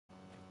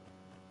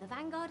The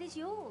vanguard is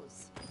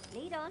yours.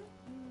 Lead on.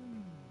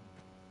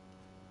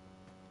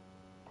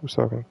 Who's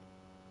talking?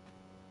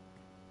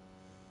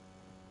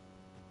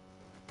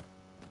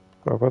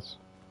 Robots?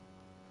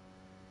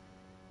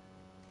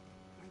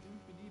 I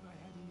don't believe I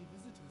had any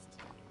visitors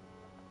today.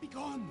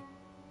 Begone!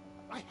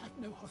 I have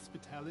no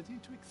hospitality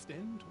to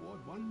extend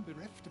toward one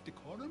bereft of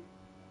decorum.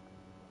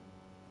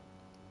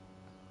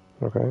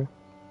 Okay.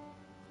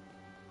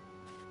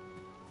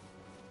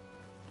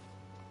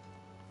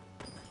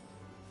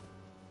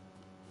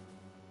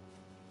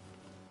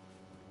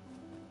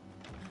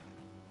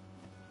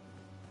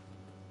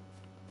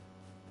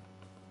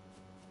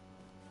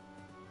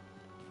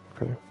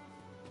 Okay.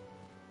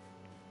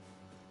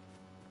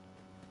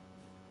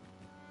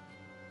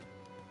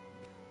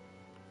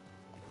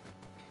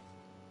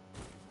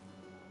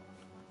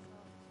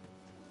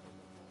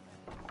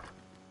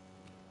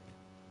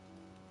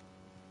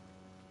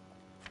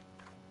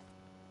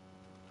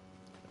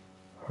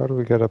 How do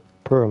we get a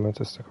permit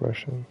is the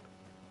question.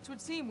 It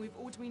would seem we've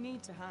all we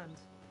need to hand.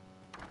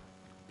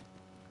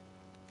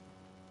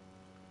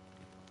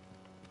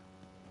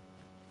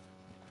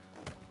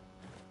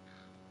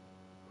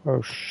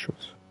 Oh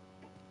shoot.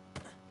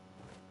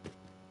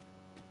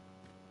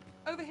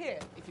 Over here,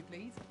 if you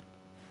please.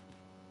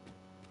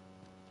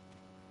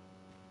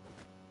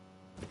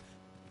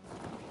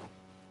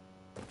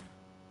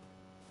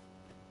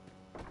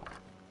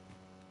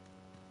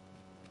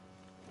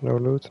 No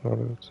loot, no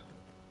loot.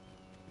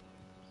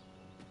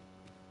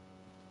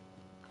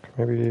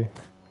 Maybe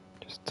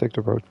just take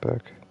the road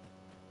back.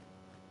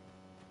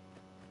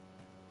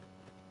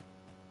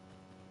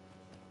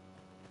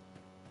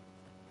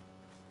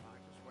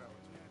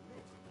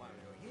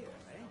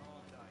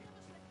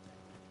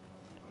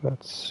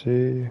 Let's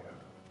see.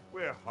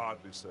 We're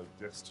hardly so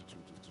destitute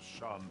as to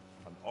shun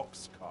an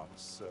ox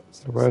cart's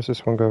services. Where's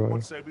this one going?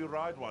 What say we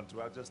ride one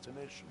to our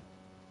destination?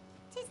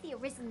 Tis the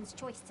Arisen's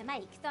choice to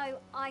make, though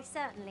I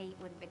certainly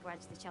wouldn't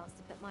begrudge the chance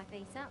to put my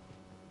feet up.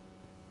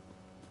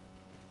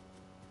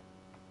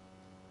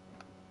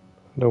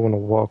 Don't want to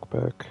walk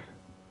back.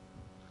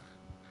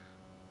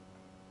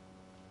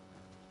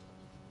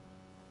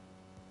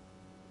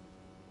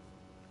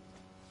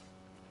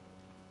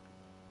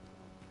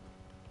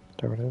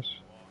 There it is.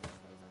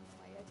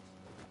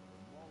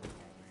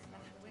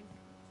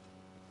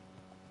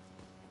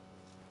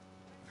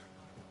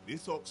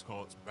 This ox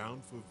cart's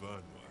bound for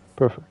Vernworth.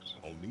 Perfect.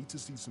 I'll need to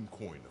see some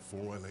coin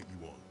before I let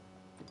you on.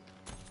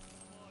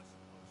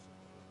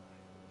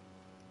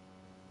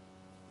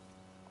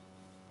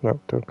 No,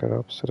 don't get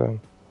up, sit down.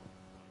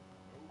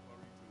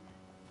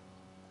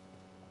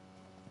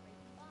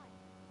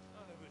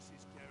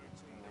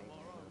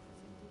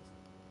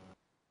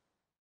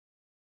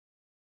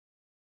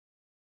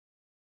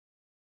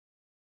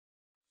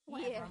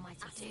 Whatever am I to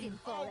do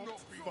for it?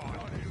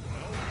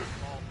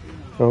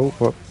 Oh,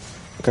 what?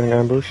 Getting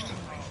ambushed.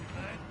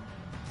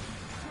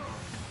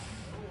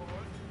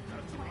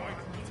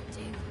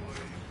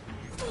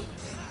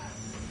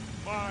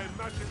 My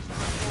magic's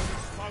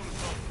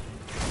disposal.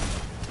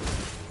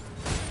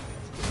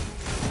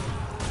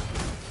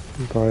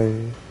 By...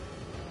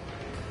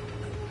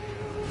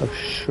 Oh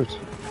shoot.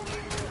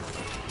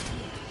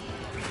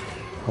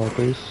 All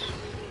these.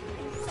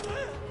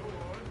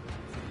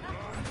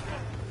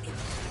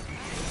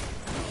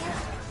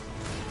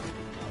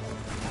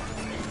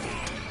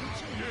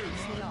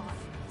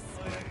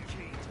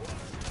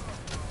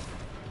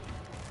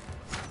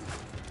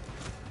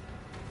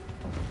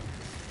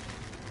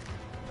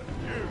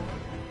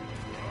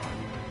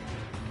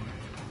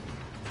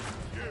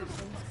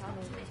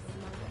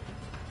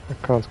 I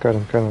can't get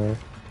him, can I?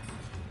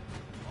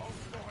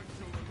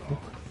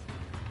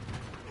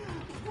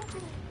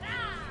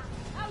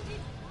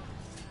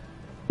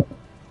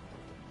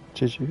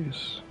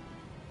 GG's.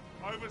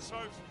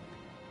 Oversight.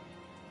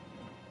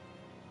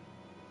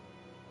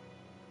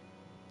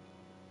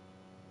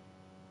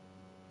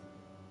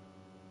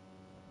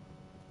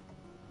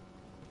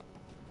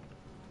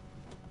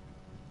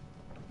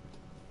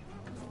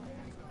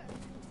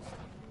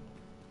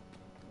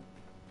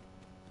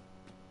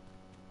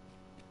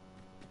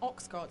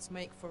 Ox carts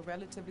make for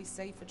relatively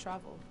safer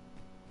travel.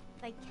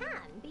 They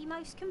can be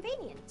most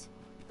convenient,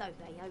 though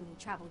they only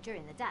travel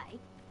during the day.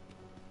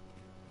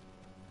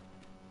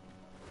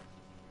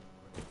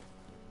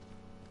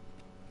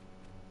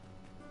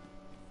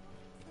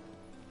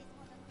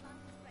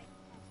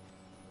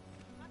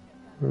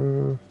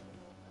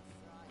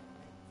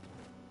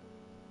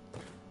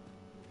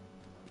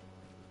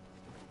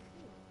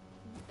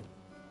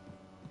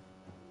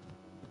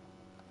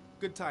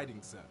 Good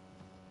tidings, sir.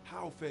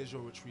 How fares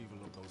your retrieval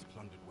of those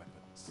plundered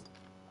weapons?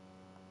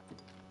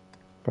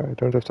 But I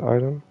don't have the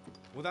item.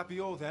 Will that be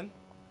all then?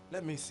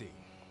 Let me see.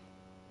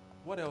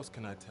 What else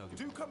can I tell you?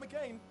 Do come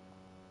again.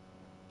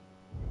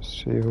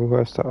 See who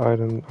has the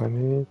item I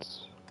need.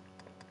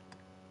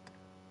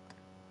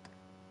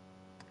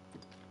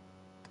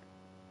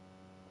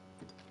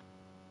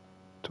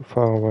 Too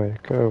far away,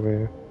 get over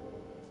here.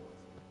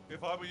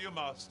 If I were your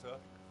master,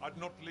 I'd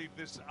not leave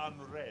this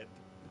unread.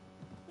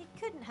 It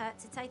couldn't hurt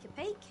to take a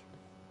peek.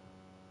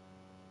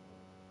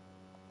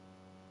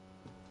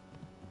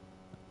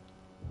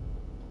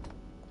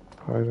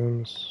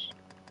 items.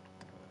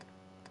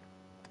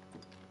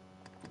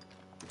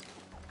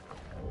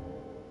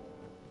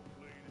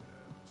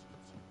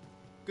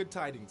 Good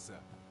tidings, sir.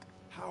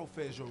 How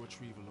fares your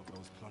retrieval of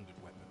those plundered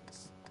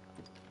weapons?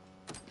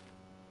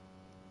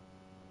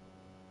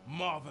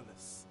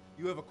 Marvelous.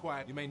 You have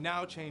acquired. You may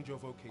now change your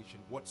vocation.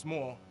 What's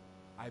more,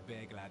 I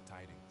bear glad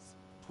tidings.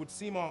 'Twould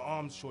seem our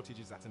arms shortage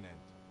is at an end.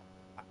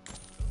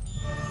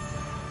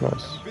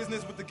 Nice.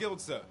 Business with the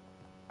guild, sir.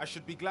 I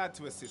should be glad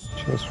to assist.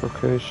 Change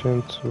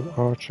vocation to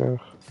archer.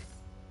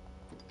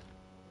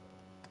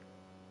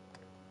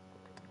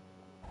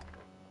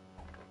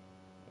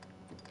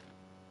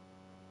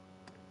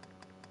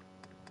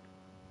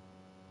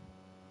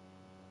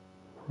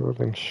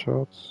 Rolling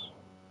shots.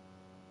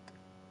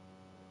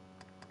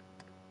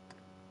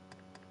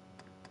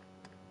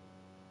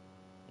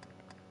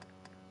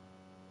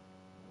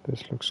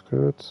 This looks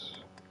good.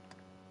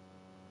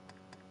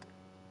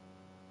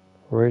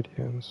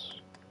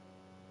 Radiance.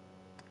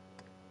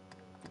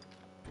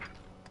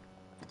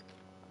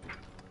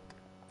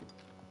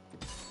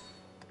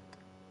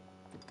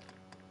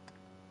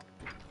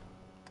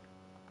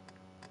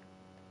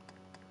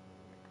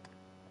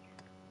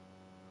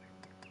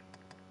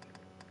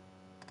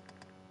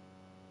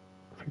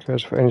 If you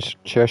guys have any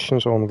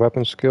suggestions on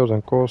weapon skills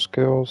and core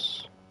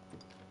skills,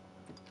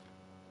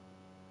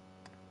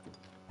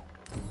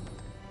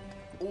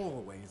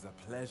 Always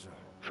a pleasure.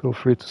 feel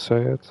free to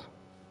say it.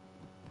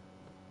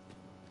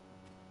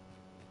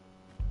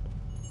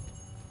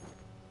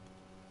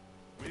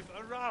 We've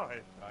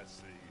arrived, I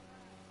see.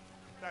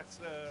 That's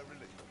a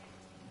relief.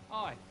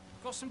 Aye,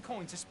 got some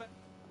coin to spend.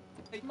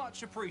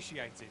 Much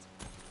appreciated.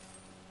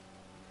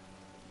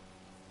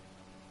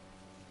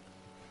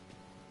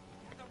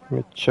 Let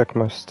me check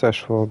my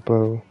stash for a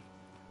bow.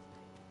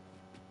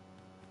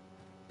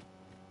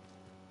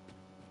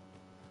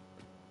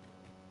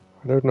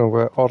 I don't know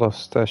where other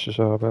stashes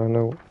are, but I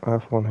know I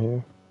have one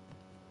here.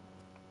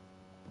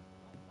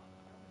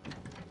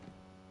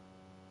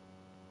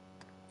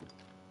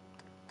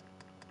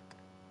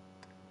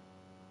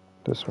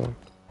 This one.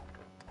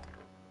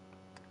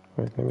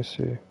 Wait, let me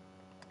see.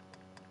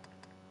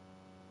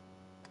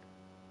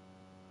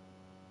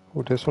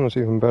 Oh, this one is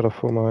even better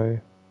for my...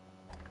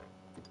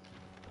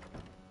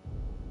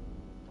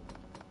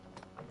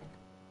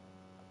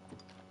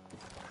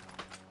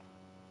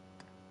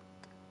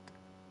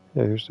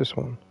 Yeah, use this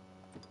one.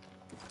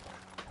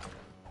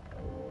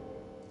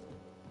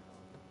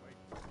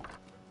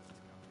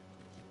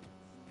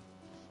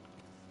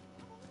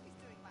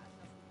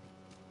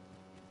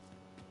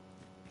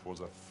 It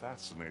was a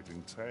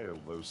fascinating tale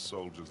those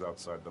soldiers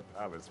outside the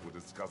palace were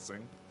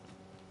discussing.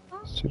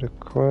 Let's see the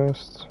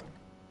quest.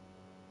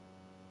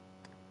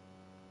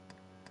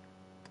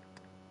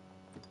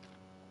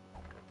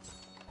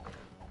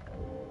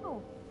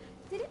 Oh,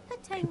 did it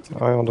pertain to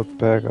the Eye on the Queen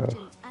beggar.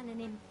 Regent and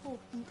an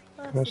important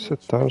Can I sit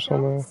personage, down perchance?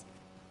 somewhere?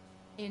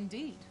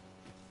 Indeed.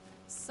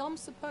 Some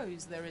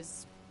suppose there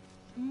is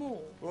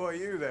more. Why,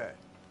 you there?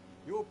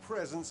 Your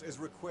presence is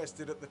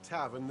requested at the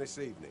tavern this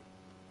evening.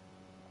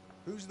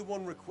 Who's the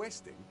one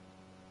requesting?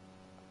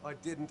 I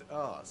didn't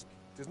ask.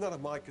 It is none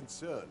of my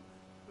concern.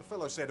 The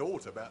fellow said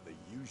aught about the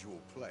usual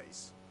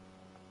place.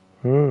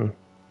 I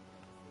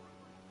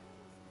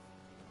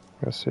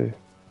see.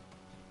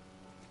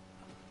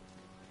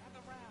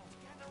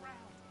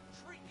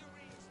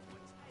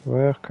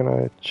 Where can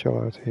I chill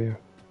out here?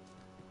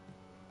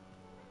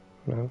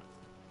 No.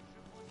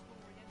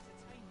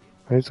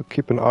 I need to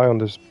keep an eye on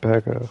this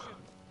beggar.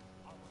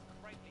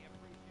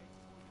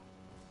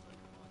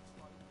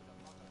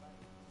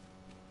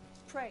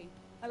 Pray,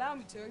 allow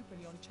me to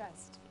open yon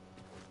chest.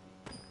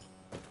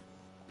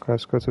 Okay,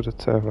 let's go to the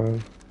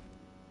tavern.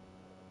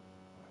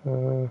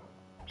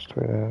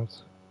 Straight ahead.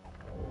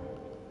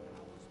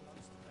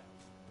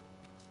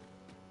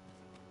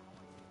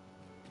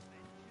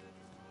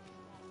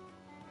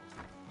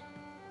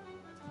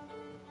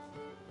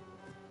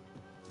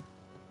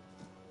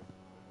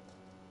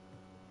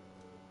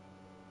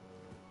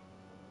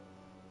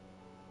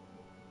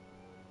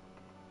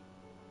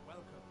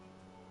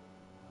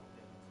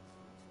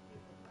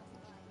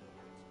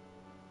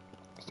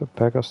 Is the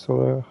beggar still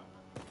there?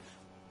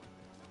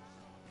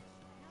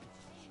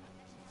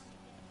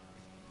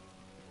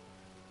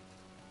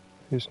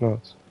 He's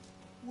not.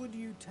 Would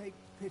you take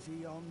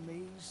pity on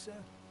me, sir?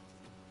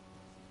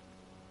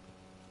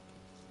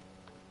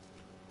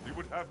 You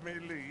would have me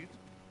lead?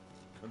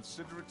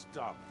 Consider it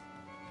done.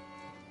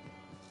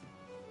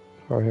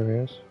 Oh, here he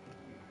is.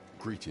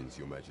 Greetings,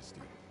 Your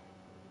Majesty.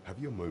 Have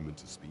you a moment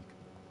to speak?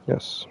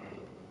 Yes.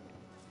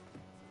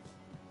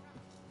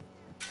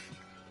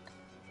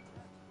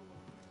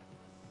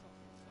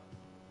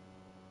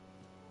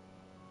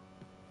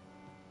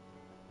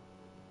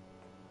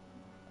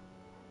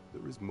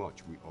 There is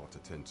much we ought to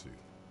tend to,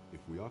 if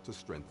we are to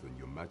strengthen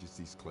Your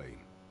Majesty's claim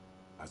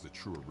as a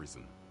true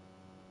arisen.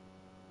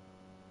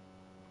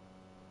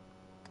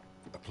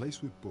 A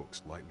place with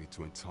books likely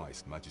to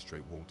entice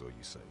Magistrate Waldo,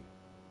 you say?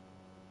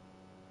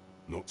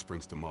 Naught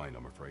springs to mind,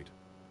 I'm afraid.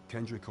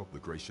 Kendrick of the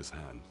Gracious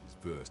Hand is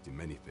versed in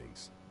many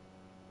things.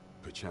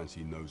 Perchance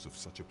he knows of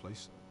such a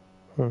place?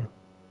 That's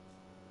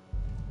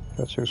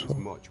There's useful.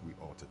 much we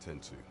ought to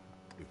tend to,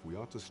 if we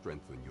are to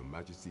strengthen your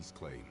Majesty's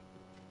claim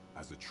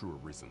as a true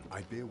arisen.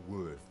 I bear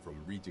word from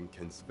Regent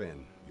Ken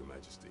Sven, your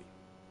Majesty.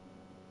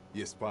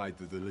 He espied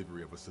the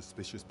delivery of a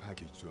suspicious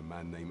package to a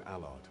man named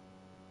Allard,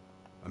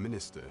 a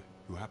minister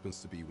who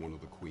happens to be one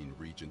of the Queen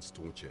Regent's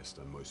staunchest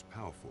and most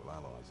powerful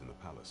allies in the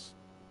palace.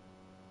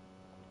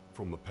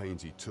 From the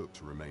pains he took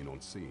to remain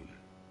on scene,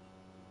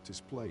 'tis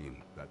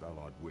plain that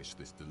Allard wished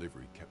this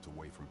delivery kept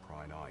away from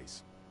prying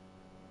eyes.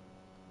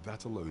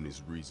 That alone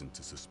is reason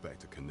to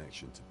suspect a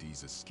connection to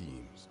Deeza's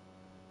schemes.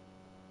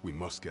 We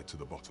must get to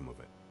the bottom of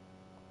it.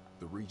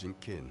 The Regent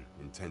Kin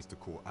intends to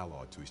call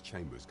Allard to his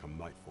chambers come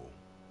nightfall.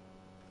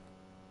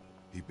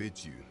 He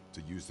bids you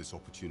to use this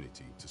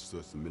opportunity to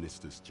search the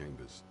minister's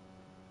chambers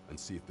and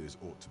see if there's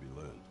aught to be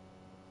learned.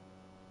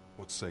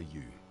 What say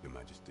you, your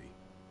Majesty?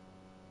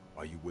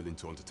 Are you willing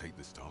to undertake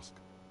this task?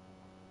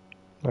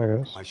 I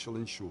guess. I shall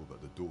ensure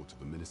that the door to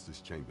the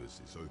minister's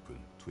chambers is open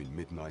between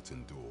midnight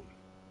and dawn.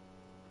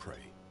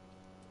 Pray,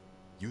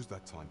 use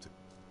that time to...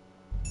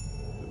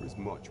 There is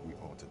much we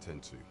ought to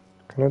tend to.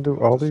 Can I do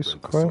all these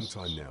quests?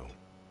 For some time now,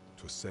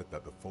 'twas said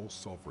that the false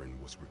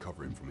sovereign was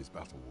recovering from his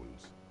battle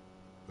wounds.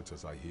 But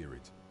as I hear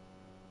it,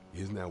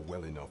 he is now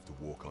well enough to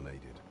walk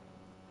unaided.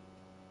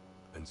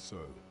 And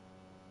so,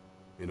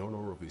 in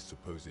honor of his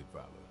supposed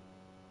valor,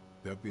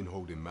 they have been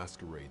holding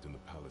masquerade in the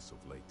palace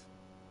of late.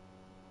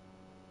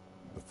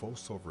 The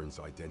false sovereign's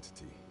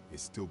identity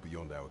is still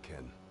beyond our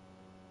ken.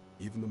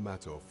 Even the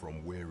matter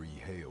from where he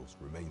hails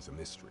remains a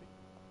mystery.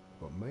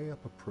 But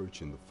mayhap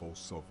approaching the false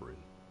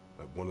sovereign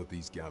at one of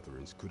these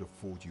gatherings could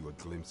afford you a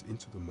glimpse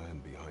into the man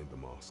behind the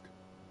mask.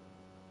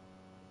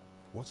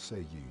 What say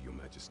you, your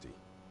Majesty?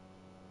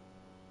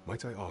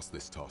 Might I ask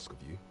this task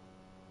of you?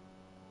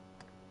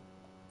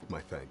 My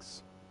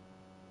thanks.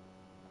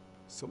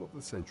 Some of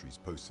the sentries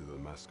posted at the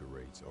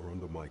masquerades are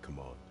under my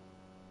command.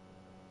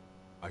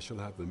 I shall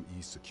have them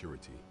ease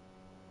security.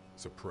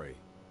 So pray,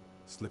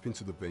 slip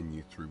into the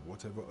venue through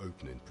whatever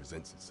opening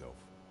presents itself.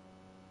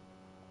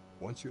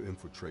 Once your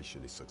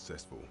infiltration is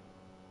successful,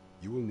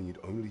 you will need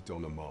only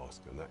don a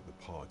mask and act the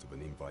part of an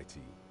invitee.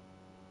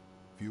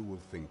 Few will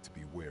think to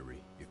be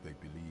wary if they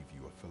believe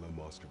you a fellow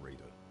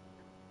masquerader.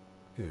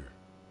 Here,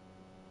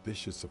 this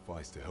should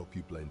suffice to help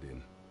you blend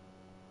in.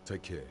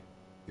 Take care,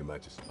 your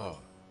Majesty.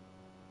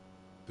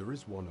 There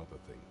is one other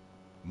thing.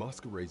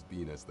 Masquerades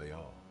being as they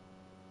are,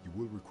 you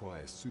will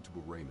require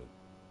suitable raiment.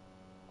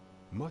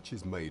 Much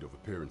is made of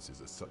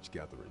appearances at such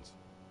gatherings,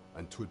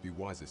 and 'twould be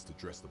wisest to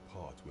dress the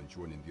part when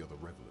joining the other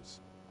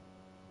revelers.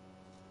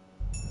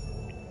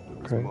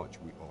 There is much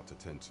we ought to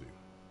tend to,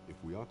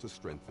 if we are to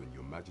strengthen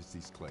your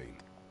Majesty's claim,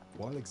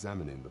 while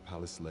examining the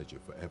palace ledger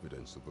for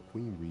evidence of the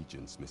Queen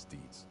Regent's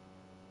misdeeds.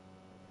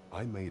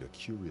 I made a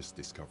curious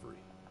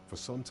discovery. For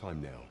some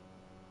time now,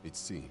 it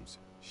seems,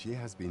 she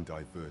has been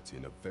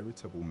diverting a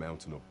veritable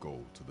mountain of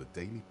gold to the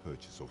daily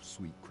purchase of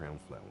sweet crown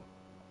flower.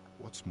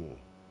 What's more,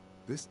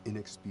 this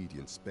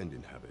inexpedient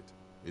spending habit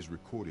is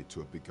recorded to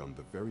have begun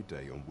the very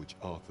day on which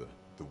Arthur,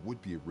 the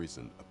would-be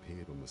arisen,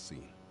 appeared on the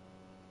scene.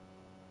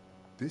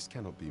 This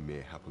cannot be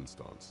mere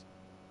happenstance.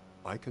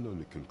 I can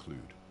only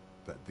conclude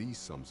that these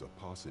sums are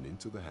passing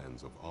into the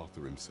hands of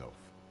Arthur himself.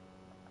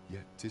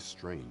 Yet 'tis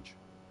strange,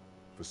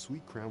 for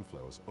sweet crown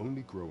flowers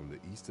only grow on the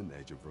eastern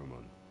edge of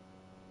Vermont.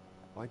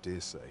 I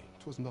dare say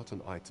 'twas not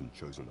an item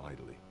chosen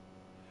idly.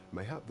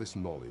 Mayhap this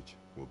knowledge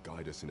will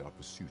guide us in our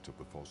pursuit of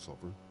the false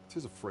sovereign.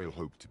 'Tis a frail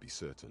hope to be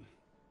certain.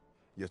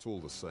 Yet all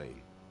the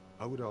same,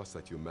 I would ask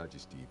that your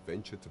Majesty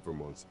venture to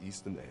Vermont's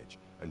eastern edge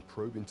and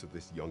probe into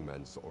this young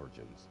man's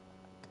origins.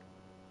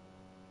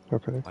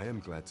 Okay. I am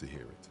glad to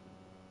hear it,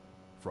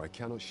 for I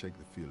cannot shake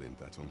the feeling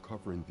that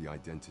uncovering the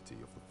identity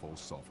of the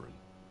false sovereign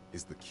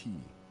is the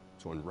key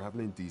to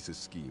unraveling Deeza's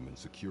scheme and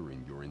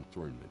securing your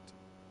enthronement.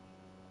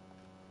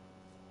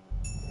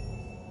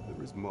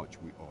 There is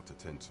much we ought to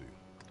tend to.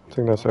 I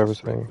think that's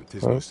everything. It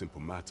is no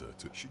simple matter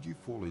to... Should you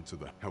fall into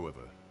the...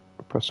 However,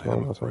 Press I am 1,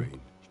 I think.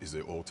 afraid, is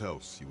there aught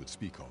else you would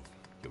speak of,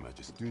 your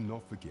Majesty? Do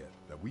not forget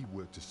that we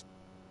work to...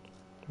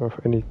 Do I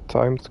have any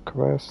timed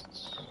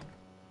quests?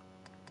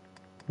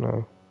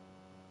 No.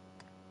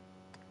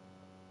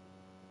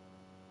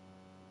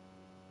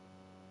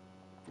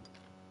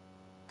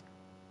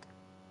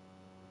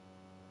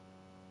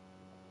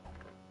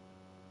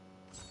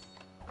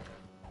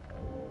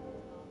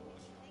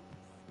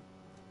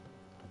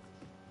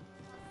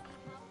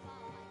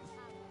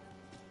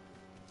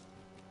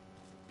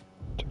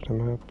 Check the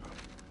map.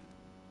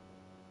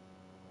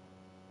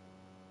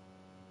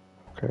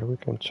 Okay, we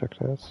can check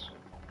that.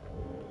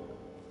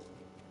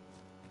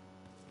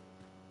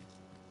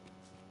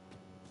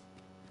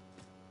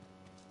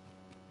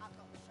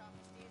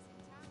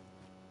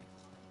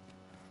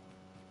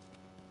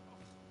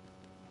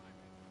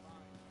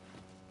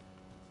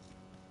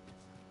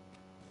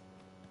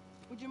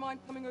 Would you mind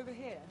coming over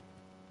here?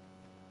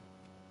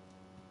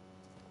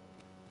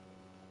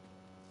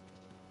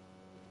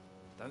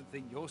 Don't don't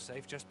think you're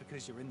safe just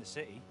because you're in the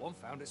city. One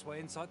found its way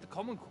inside the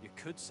common core. You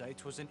could say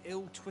 'twas an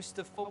ill twist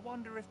of fate. I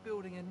wonder if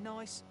building a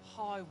nice,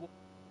 high wall...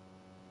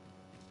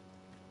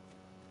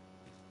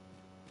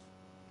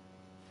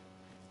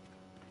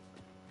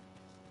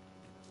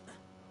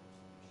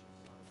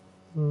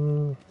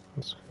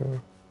 Let's go.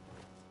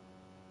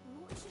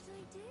 What should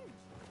I do?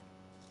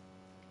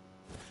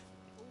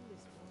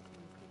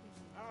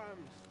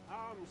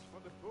 Arms for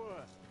the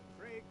poor.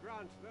 Pray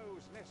grant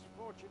those less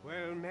fortunate.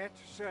 Well met,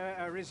 Sir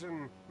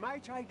Arisen.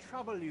 Might I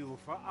trouble you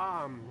for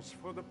alms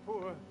for the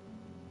poor?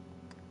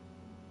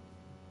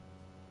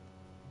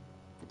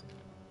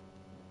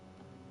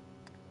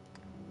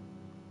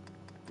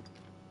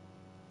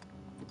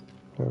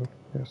 No,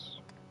 yes.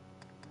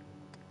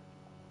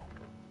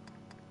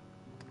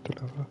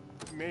 Deliver.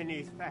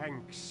 Many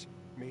thanks.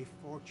 May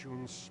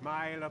fortune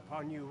smile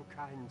upon you,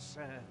 kind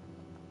sir.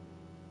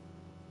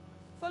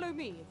 Follow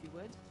me, if you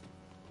would.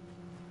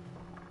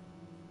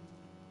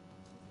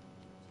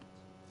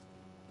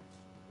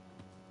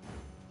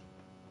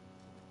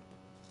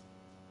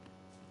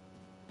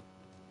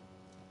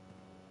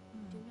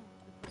 Do not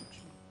approach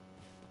me.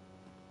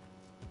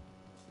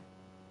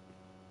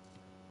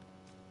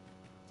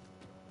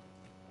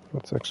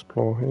 Let's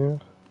explore here.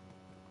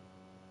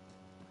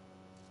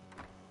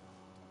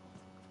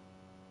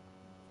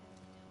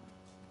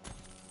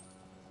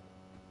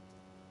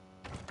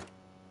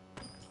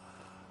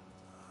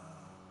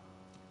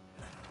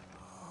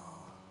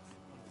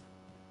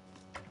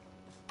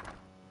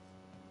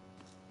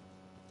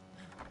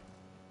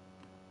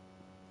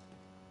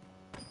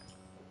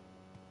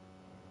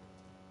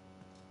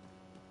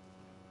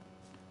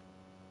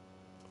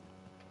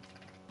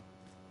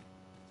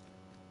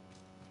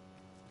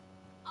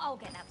 I'll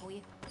get that for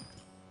you.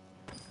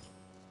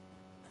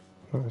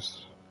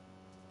 Nice.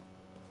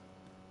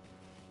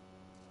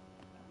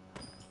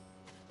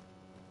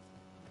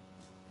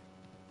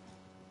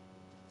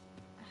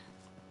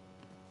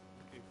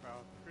 If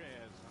our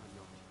prayers are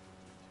not,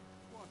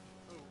 what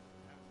hope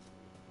have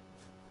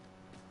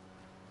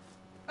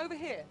we? Over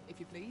here, if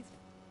you please.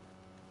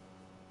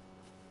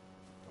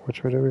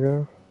 Which way do we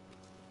go?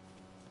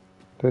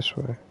 This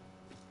way.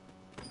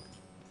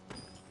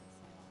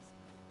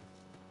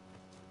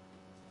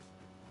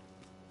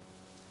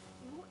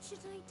 What should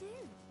I do?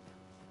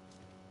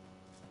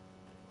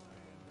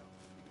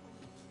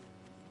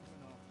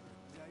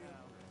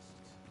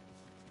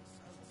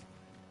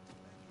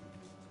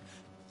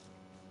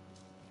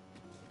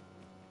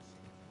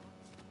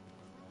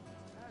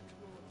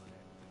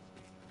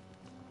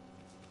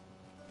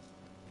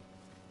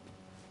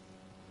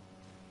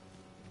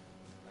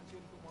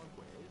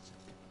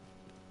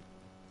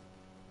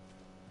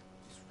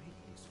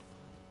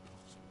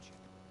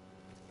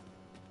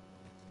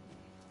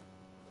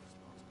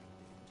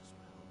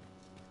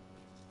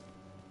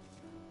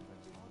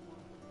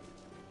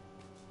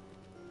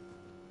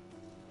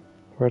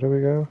 Where do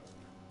we go?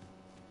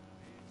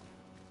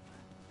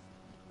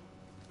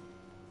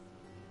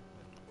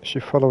 Is she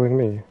following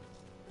me?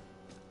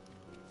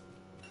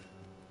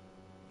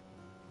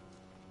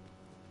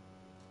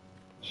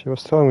 She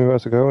was telling me where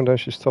to go and then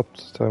she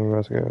stopped telling me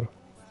where to go.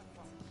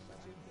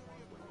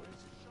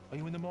 Are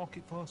you in the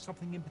market for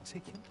something in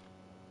particular?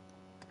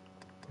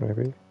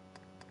 Maybe.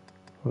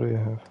 What do you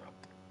have?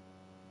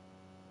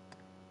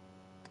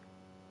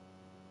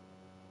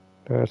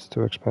 That's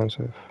too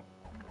expensive.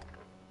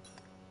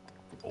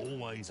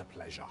 Always a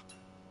pleasure.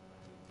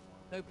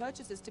 No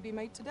purchases to be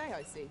made today,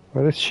 I see.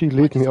 Why did she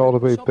lead me all the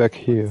way back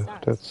here?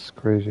 That's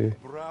crazy.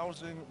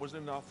 Browsing was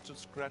enough to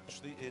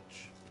scratch the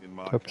itch in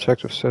my The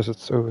objective case. says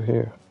it's over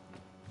here.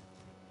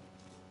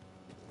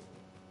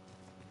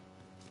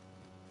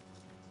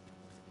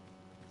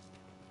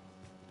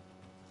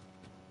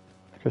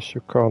 I guess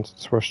you can't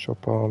trust your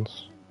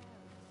pawns.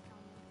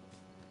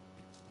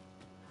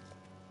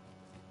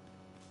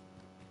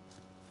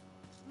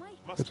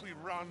 Must we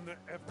run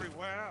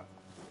everywhere?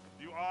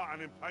 You are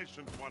an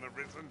impatient one,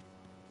 Arisen.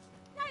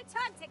 No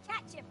time to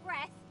catch your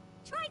breath.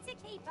 Try to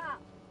keep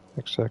up.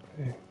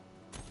 Exactly.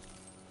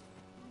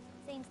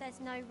 Seems there's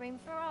no room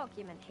for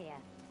argument here.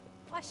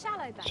 I shall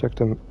obey. Check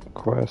the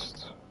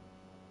quest.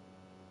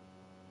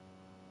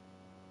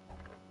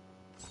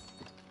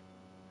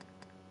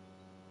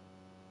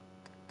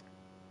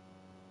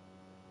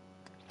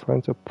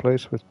 Find a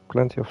place with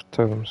plenty of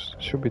tomes.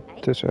 Should be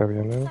this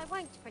area now. I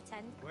won't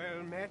pretend.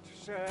 Well met,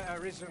 Sir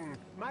Arisen.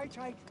 Might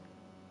I?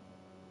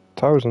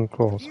 1,000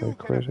 claws, are You you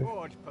can crazy?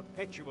 afford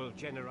perpetual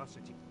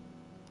generosity.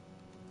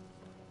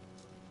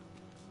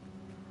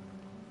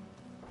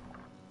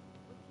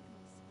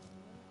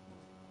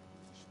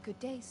 Good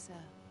day, sir.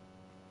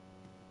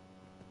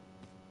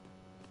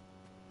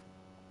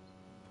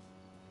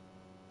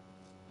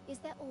 Is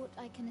there aught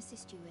I can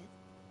assist you with?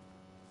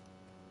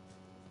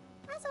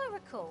 As I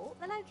recall,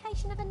 the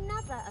location of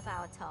another of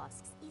our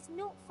tasks is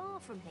not far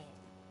from here.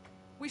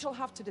 We shall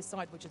have to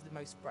decide which is the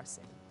most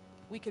pressing.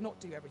 We cannot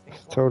do everything at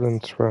Stolen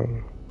once.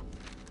 throne.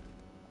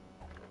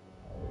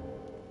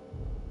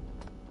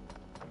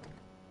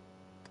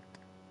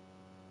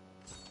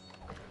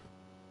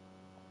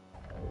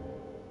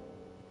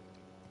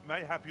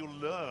 Mayhap you'll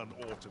learn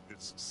aught of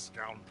this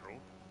scoundrel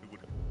who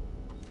would...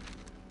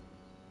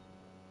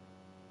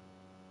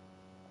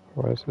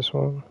 Where is this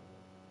one?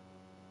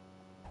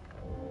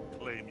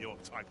 claim your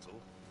title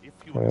if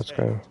you Oh, let's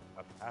attend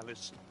go. a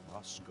palace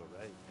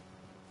masquerade.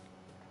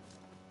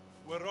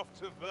 We're off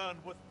to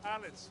Vernworth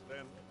Palace,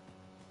 then.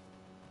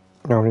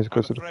 No, we need to go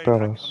I'm to the afraid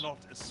palace. I cannot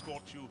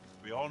escort you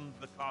beyond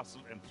the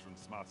castle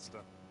entrance, Master.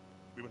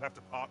 We will have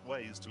to part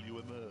ways till you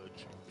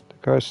emerge. The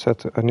guy said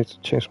that I need to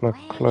change my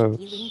Well, clothes.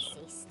 you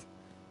insist.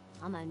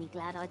 I'm only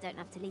glad I don't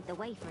have to lead the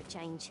way for a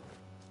change.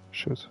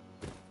 Shoot.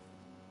 I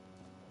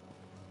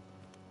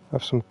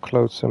have some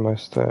clothes in my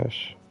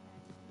stash.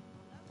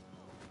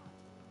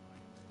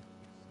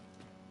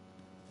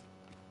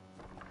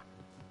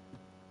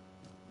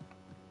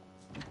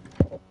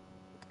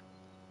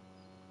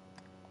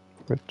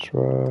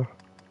 Withdraw.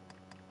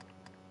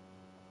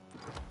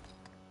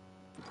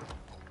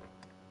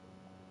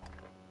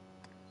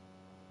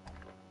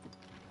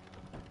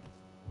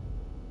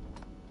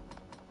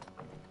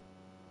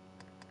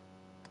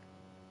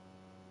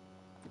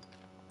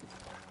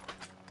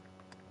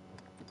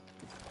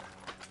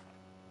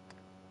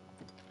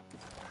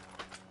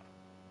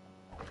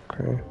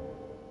 Okay.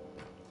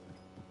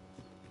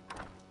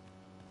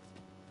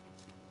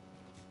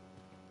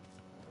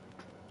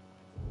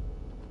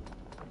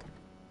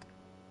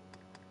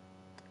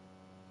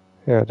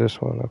 Yeah,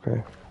 this one,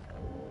 okay.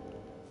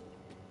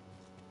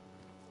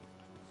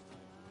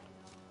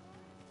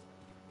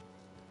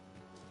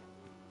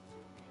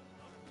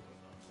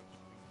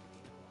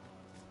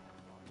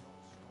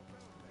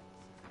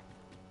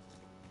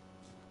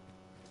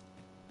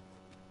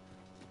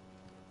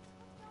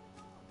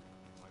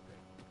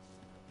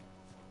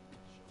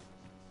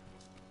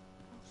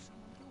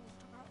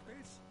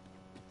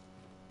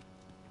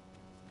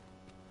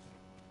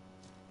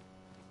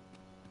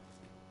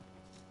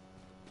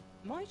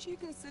 Might you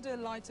consider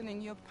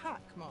lightening your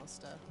pack,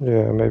 Master?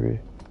 Yeah, maybe.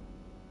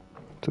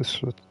 Too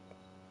slow.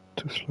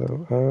 Too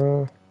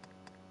slow.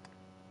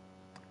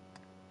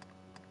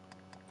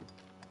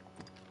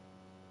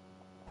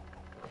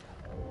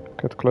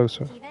 Get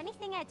closer. If you've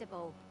anything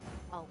edible,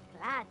 I'll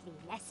gladly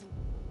lessen.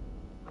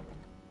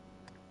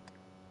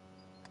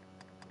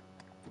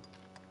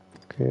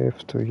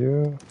 Give to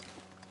you.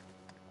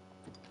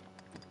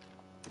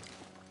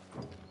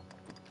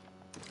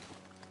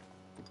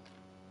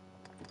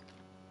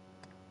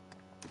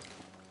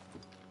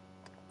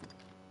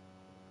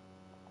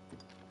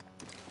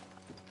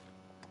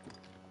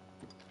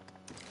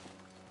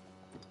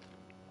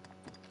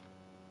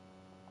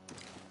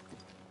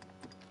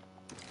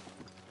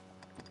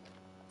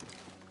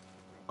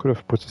 Could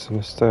have put this in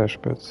the stash,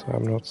 but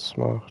I'm not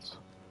smart.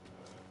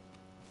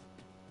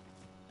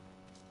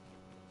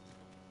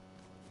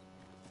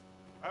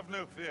 Have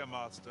no fear,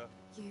 Master.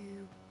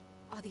 You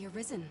are the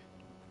Arisen,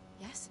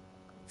 yes?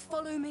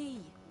 Follow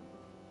me!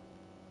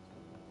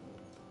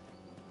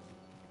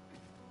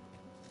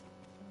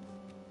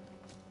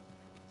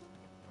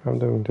 I'm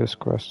doing this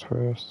quest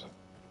first.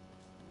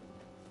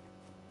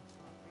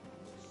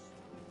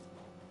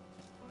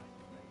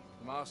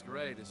 The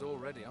masquerade is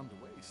already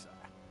underway, sir.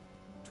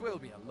 'Twill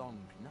be a long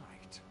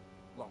night.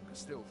 Longer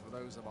still for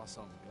those of us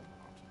on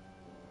guard.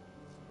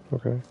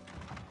 Okay.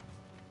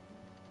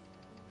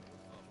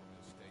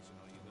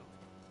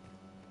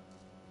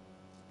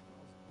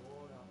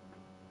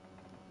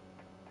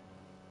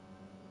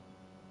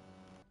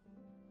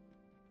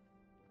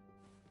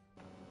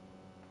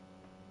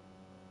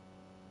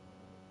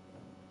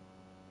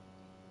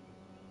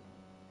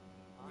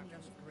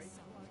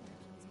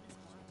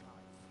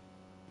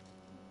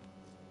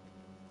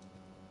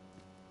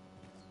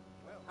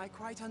 I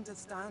quite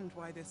understand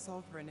why the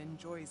Sovereign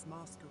enjoys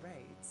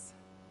masquerades.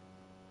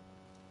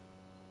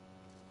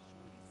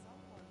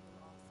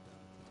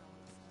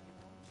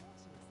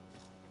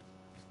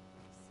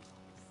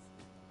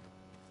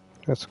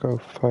 Let's go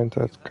find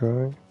that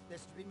guy.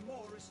 There's to be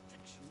more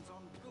restrictions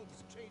on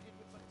goods traded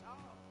with the tower.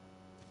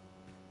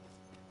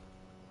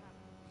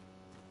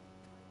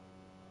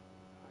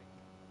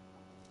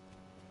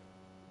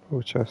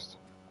 Oh, chest.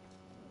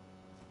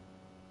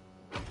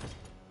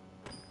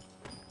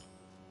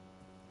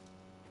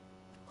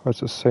 Oh, it's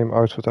the same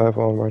outfit I have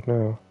on right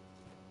now.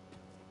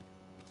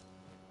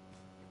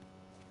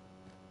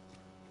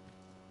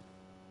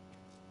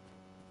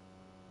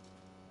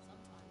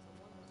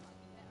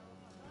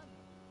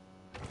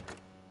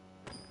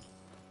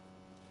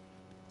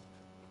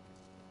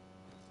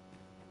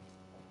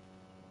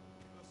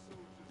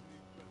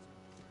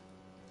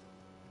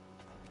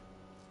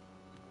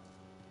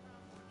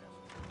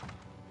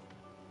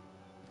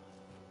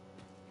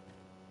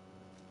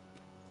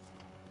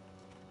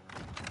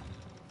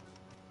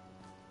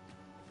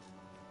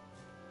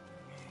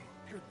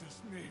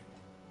 Goodness me.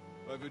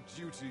 I've a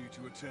duty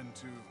to attend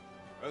to,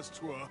 as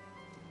 'twere.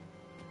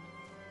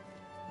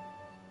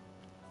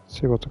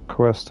 See what the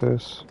quest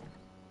is.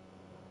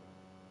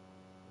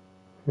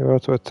 You are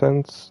to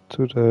attend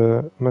to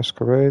the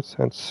masquerade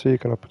and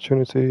seek an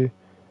opportunity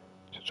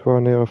to draw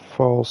near a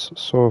false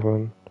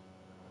sovereign.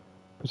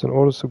 But in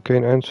order to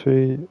gain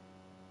entry,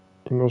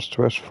 You must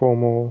dress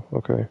formal.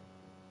 Okay.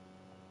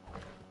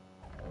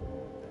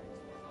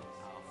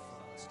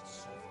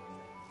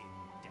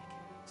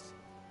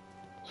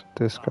 So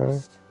this guy.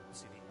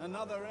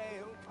 Another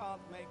ale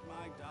can't make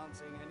my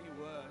dancing any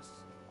worse.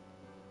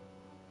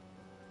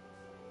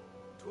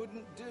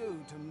 Twouldn't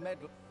do to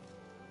meddle.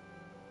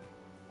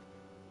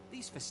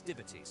 These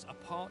festivities are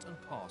part and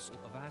parcel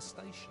of our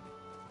station.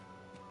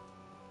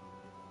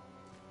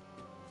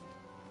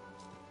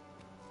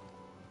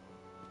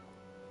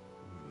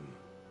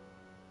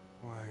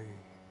 Why,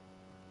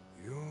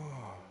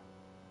 you're...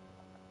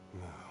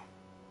 No.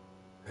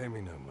 Pay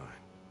me no mind.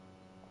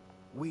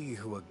 We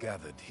who are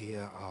gathered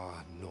here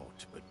are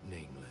naught but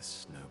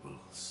nameless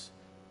nobles.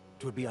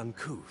 'Twould be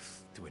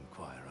uncouth to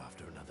inquire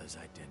after another's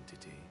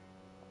identity.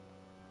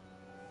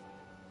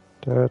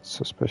 That's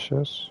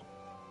suspicious.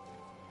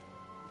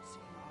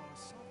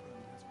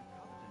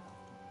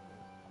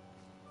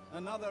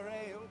 Another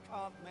ale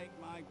can't make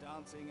my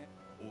dancing...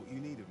 All you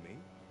need of me?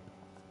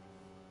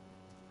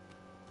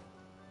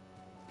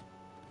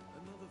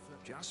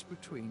 Just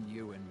between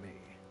you and me,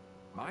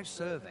 my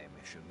survey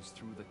missions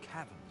through the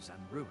caverns and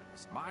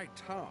ruins. My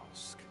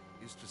task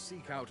is to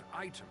seek out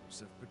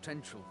items of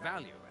potential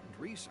value and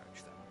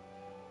research them.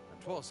 And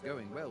 'twas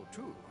going well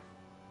too,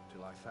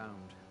 till I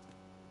found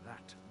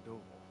that door.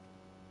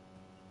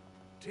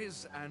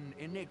 'Tis an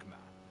enigma,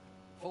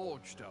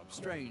 forged of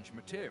strange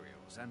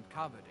materials and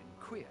covered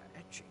in queer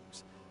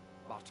etchings.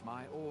 But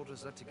my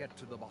orders are to get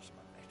to the bottom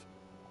of it.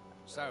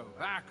 So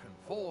back and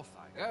forth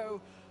I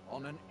go,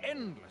 on an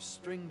endless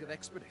string of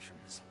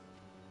expeditions.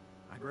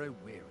 I grow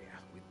wearier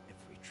with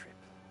every trip,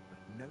 but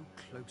no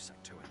closer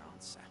to an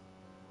answer.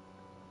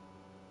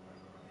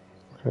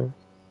 Okay.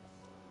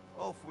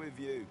 Off with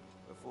you,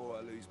 before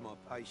I lose my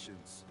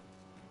patience.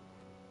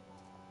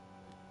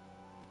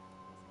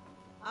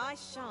 I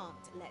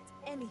shan't let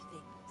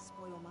anything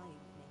spoil my evening.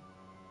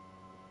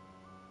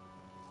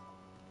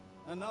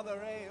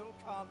 Another ale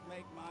can't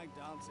make my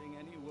dancing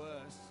any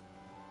worse.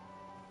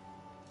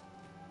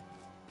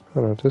 I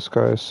don't know, this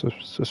guy is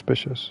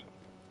suspicious.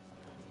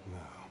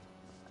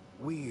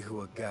 We who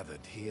are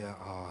gathered here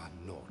are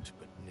naught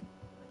but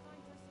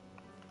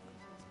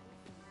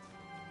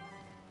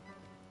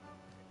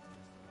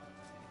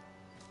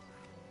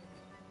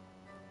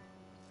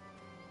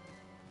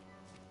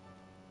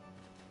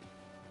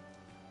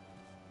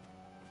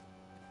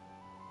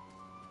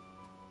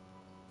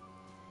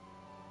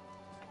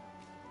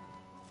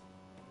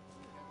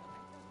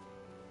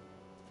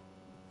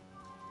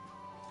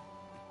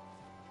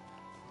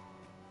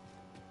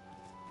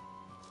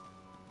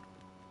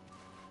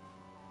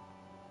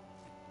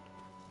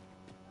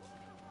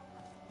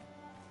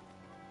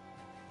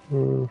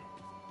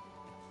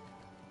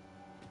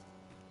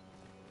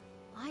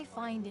I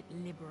find it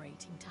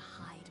liberating to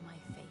hide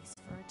my face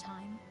for a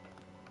time.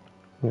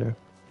 Yeah.